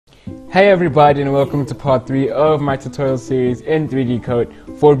Hey everybody, and welcome to part 3 of my tutorial series in 3D code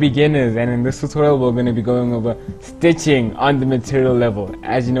for beginners. And in this tutorial we're going to be going over stitching on the material level.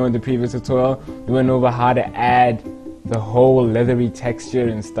 As you know, in the previous tutorial we went over how to add the whole leathery texture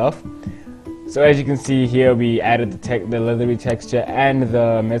and stuff. So as you can see here, we added the leathery texture and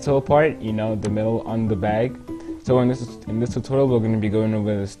the metal part, you know, the metal on the bag. So in this tutorial we're going to be going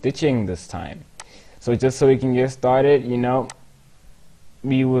over the stitching this time. So just so we can get started, you know,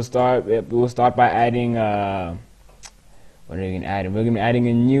 we will start by adding what are we going to add? We're going to be adding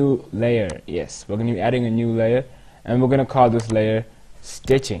a new layer. Yes, we're going to be adding a new layer, and we're going to call this layer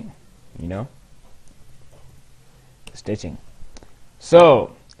stitching, you know, stitching.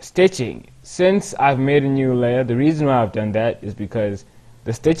 So stitching, since I've made a new layer, the reason why I've done that is because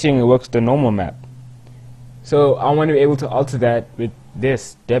the stitching works the normal map. So I want to be able to alter that with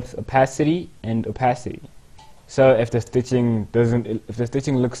this depth, opacity, and opacity. So if the stitching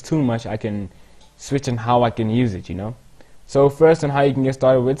looks too much, I can switch on how I can use it, you know. So first, on how you can get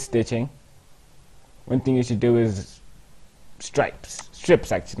started with stitching, one thing you should do is strips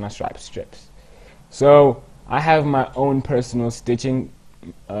actually, not stripes, strips. So I have my own personal stitching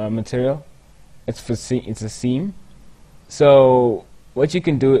material. It's a seam. So what you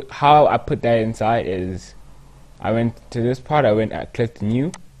can do, how I put that inside is, I went to this part, I clicked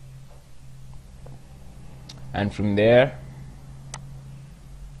new. And from there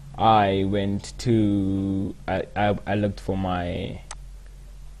I went to I looked for my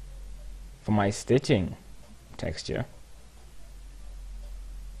stitching texture.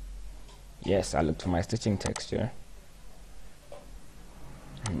 Yes, I looked for my stitching texture.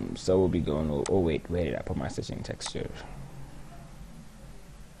 So we'll be going, oh wait, where did I put my stitching texture?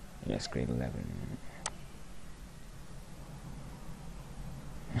 Yes, grade 11.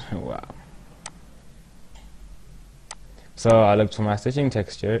 Wow. So I looked for my stitching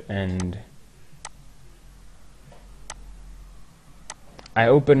texture and I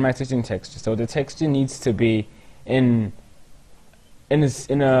opened my stitching texture. So the texture needs to be in a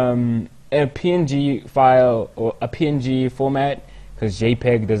PNG file or a PNG format, because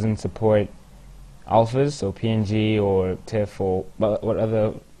JPEG doesn't support alphas. So PNG or TIFF or what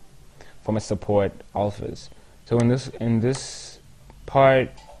other formats support alphas. So in this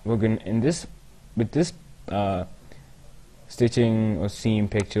part, we're gonna with this stitching or seam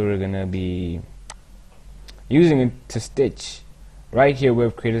picture, we're gonna be using it to stitch. Right here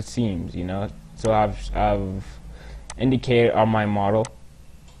we've created seams, you know. So I've indicated on my model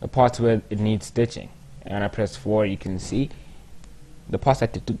the parts where it needs stitching, and when I press 4 you can see the parts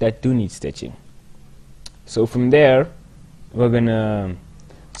that do need stitching. So from there we're gonna,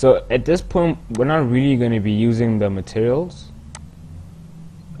 so at this point we're not really gonna be using the materials.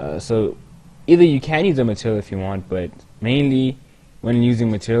 So either you can use the material if you want, but mainly when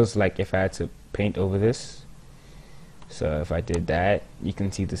using materials, like if I had to paint over this, so if I did that, you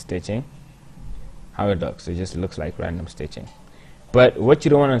can see the stitching, how it looks. It just looks like random stitching. But what you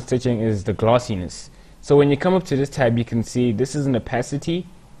don't want on stitching is the glossiness. So when you come up to this tab, you can see this is an opacity,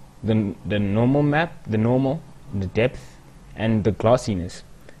 the normal map, the depth, and the glossiness.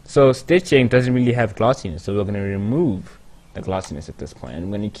 So stitching doesn't really have glossiness, so we're going to remove the glossiness at this point, and I'm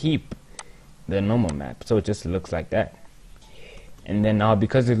going to keep the normal map, so it just looks like that. And then now,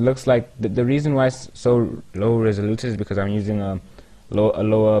 because it looks like the reason why it's so low resolution is because I'm using a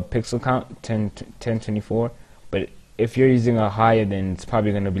lower pixel count, 1024. But if you're using a higher, then it's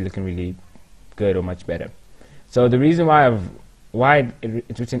probably going to be looking really good or much better. So the reason why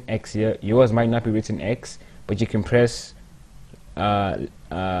it's written X here, yours might not be written X, but you can press left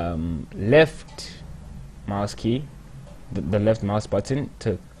mouse key, the left mouse button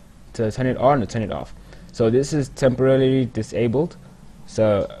to turn it on or turn it off. So this is temporarily disabled.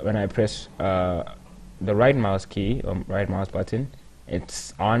 So when I press the right mouse key or right mouse button,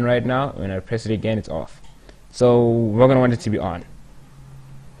 it's on right now. When I press it again, it's off. So we're gonna want it to be on.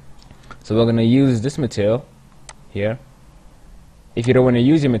 So we're gonna use this material here. If you don't want to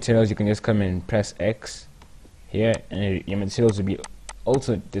use your materials, you can just come and press X here, and your materials will be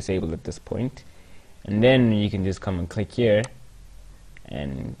also disabled at this point. And then you can just come and click here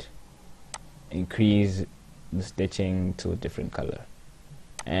and increase the stitching to a different color,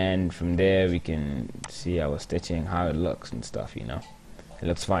 and from there we can see our stitching, how it looks and stuff, you know. It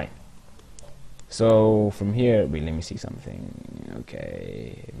looks fine. So from here, wait, let me see something.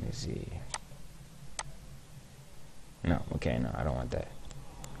 Okay, let me see. No, okay, no, I don't want that.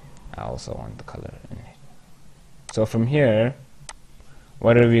 I also want the color in it. So from here,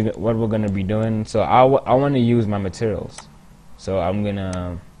 what we're gonna be doing, so I want to use my materials. So I'm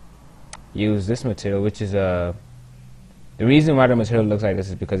gonna use this material, which is The reason why the material looks like this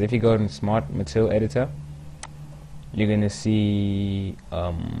is because if you go in Smart Material Editor, you're gonna see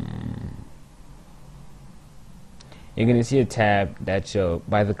a tab that shows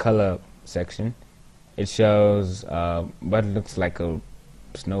by the color section. It shows what looks like a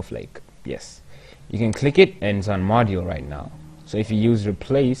snowflake. Yes, you can click it, and it's on module right now. So if you use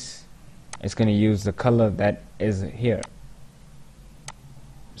replace, it's going to use the color that is here.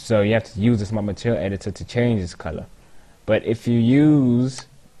 So you have to use the Smart Material Editor to change this color. But if you use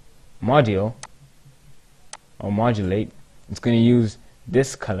module or modulate, it's going to use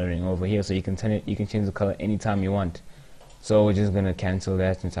this coloring over here. So you can turn it, you can change the color anytime you want. So we're just going to cancel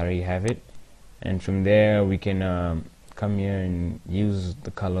that since I already have it. And from there we can come here and use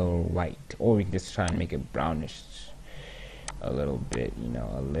the color white, or we can just try and make it brownish a little bit, you know,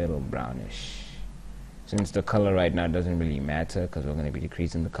 a little brownish, since the color right now doesn't really matter because we're going to be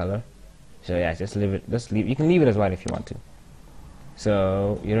decreasing the color. So yeah, just leave it, you can leave it as white if you want to.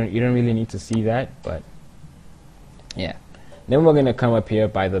 So you don't really need to see that, but yeah. Then we're going to come up here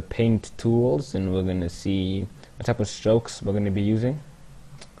by the paint tools, and we're going to see what type of strokes we're going to be using.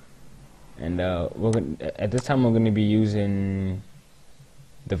 And at this time we're going to be using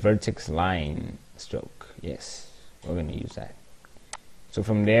the vertex line stroke. Yes, we're going to use that. So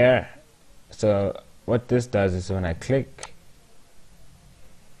from there, so what this does is when I click,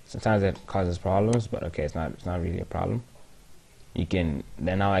 sometimes it causes problems, but okay, it's not really a problem.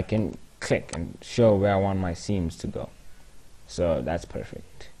 Now I can click and show where I want my seams to go. So that's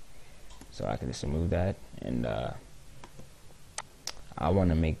perfect. So I can just remove that, and I want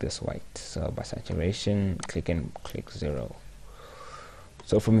to make this white. So by saturation, click 0.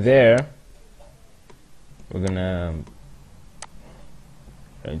 So from there, we're gonna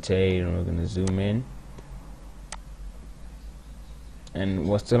rotate and we're gonna zoom in, and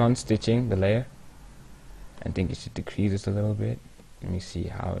we're still on stitching the layer. I think it should decrease this a little bit. Let me see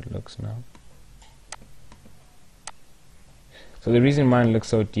how it looks now. So the reason mine looks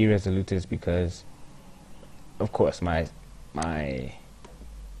so de-resoluted is because, of course, my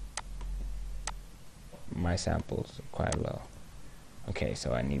samples are quite low. Okay,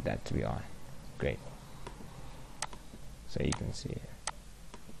 so I need that to be on. Great. So you can see it.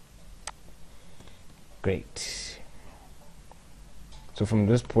 Great. So from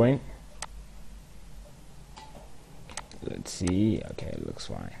this point, let's see. Okay, it looks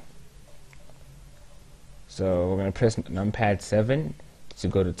fine. So we're going to press numpad 7 to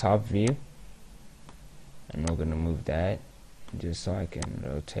go to top view, and we're going to move that just so I can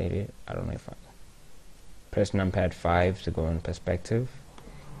rotate it. I don't know if I press numpad 5 to go in perspective,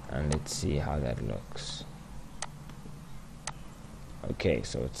 and let's see how that looks. Okay,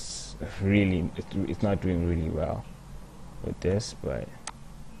 so it's not doing really well with this, but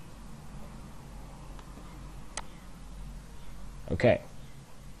okay.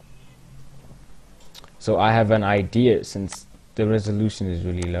 So I have an idea, since the resolution is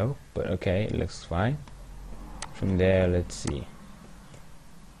really low, but okay, it looks fine. From there, let's see.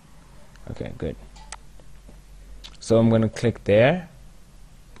 Okay, good. So I'm going to click there.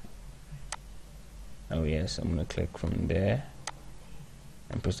 Oh yes, I'm going to click from there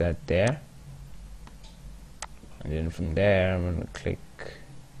and push that there. And then from there, I'm going to click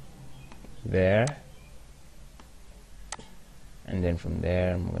there. And then from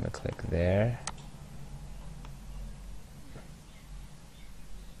there, I'm going to click there.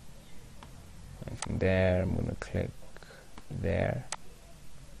 And from there, I'm going to click there.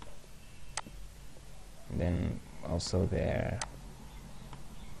 And then also there.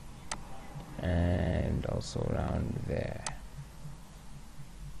 And also around there.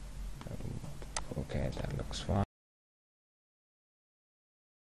 Okay, that looks fine.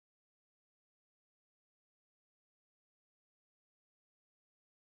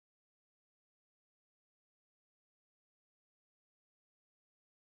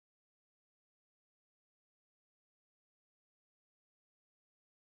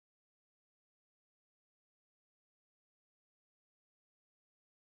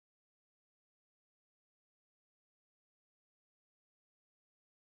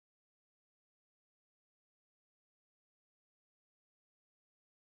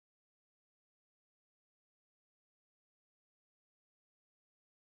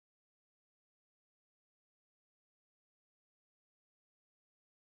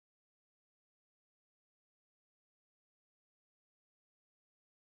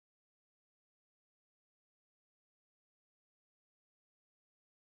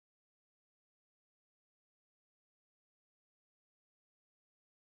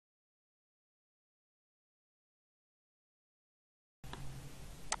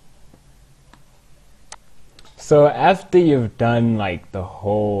 So after you've done like the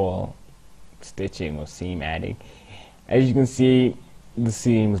whole stitching or seam adding, as you can see, the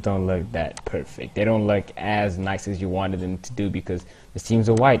seams don't look that perfect. They don't look as nice as you wanted them to do because the seams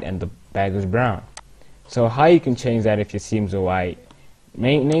are white and the bag is brown. So how you can change that if your seams are white?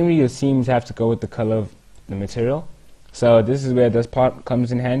 Namely, your seams have to go with the color of the material. So this is where this part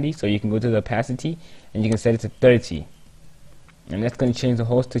comes in handy. So you can go to the opacity and you can set it to 30. And that's going to change the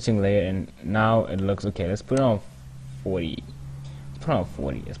whole stitching layer, and now it looks okay. Let's put it on 40. Let's put it on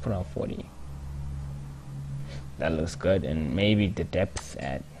 40. Let's put it on 40. That looks good. And maybe the depth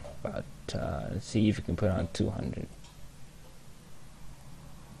at about, let's see if we can put it on 200.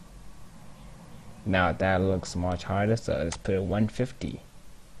 Now that looks much harder, so let's put it 150.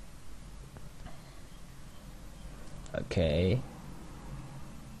 Okay.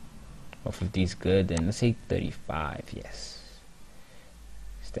 Hopefully these good, then let's say 35, yes.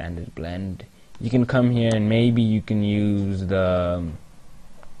 Standard blend. You can come here and maybe you can use the,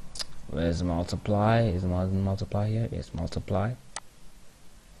 where's multiply? Is multiply here? Yes, multiply.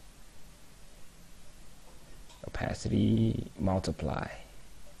 Opacity, multiply.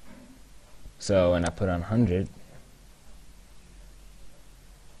 So when I put on 100,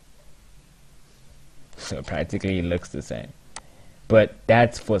 so practically it looks the same. But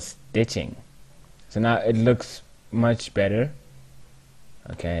that's for stitching. So now it looks much better.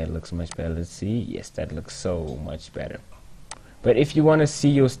 Okay, it looks much better. Let's see. Yes, that looks so much better. But if you want to see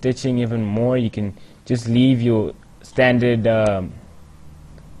your stitching even more, you can just leave your standard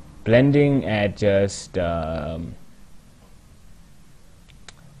blending at just let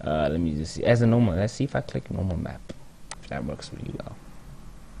me just see as a normal. Let's see if I click normal map, if that works really well.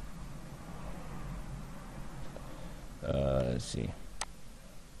 Let's see.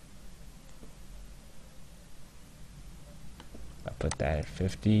 I put that at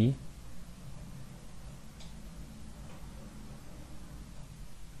 50.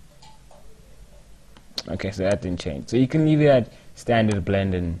 Okay, so that didn't change. So you can leave it at standard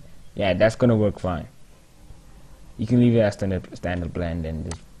blend, and yeah, that's gonna work fine. You can leave it at standard blend and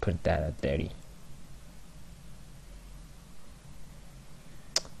just put that at 30.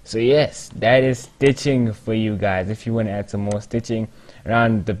 So yes, that is stitching for you guys. If you want to add some more stitching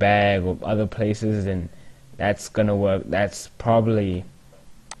around the bag or other places, then that's gonna work. That's probably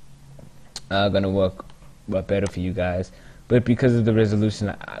gonna work better for you guys. But because of the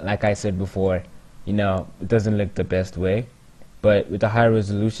resolution, like I said before, you know, it doesn't look the best way. But with the high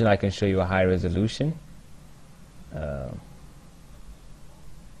resolution, I can show you a high resolution.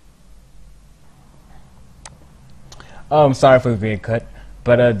 I'm sorry for being cut,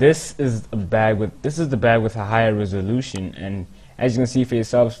 but this is the bag with a higher resolution, and as you can see for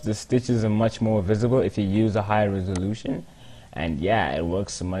yourselves, the stitches are much more visible if you use a higher resolution. And yeah, it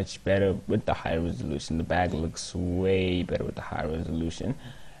works much better with the high resolution. The bag looks way better with the high resolution.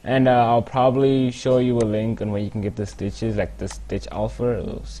 And I'll probably show you a link on where you can get the stitches, like the stitch alpha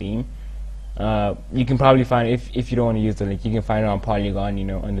or seam. You can probably find, if you don't want to use the link, you can find it on Polygon, you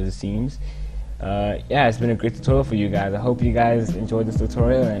know, under the seams. Yeah, it's been a great tutorial for you guys. I hope you guys enjoyed this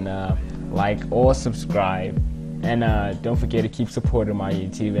tutorial, and like or subscribe, and don't forget to keep supporting my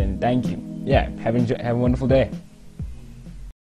YouTube. And thank you. Yeah, have a wonderful day.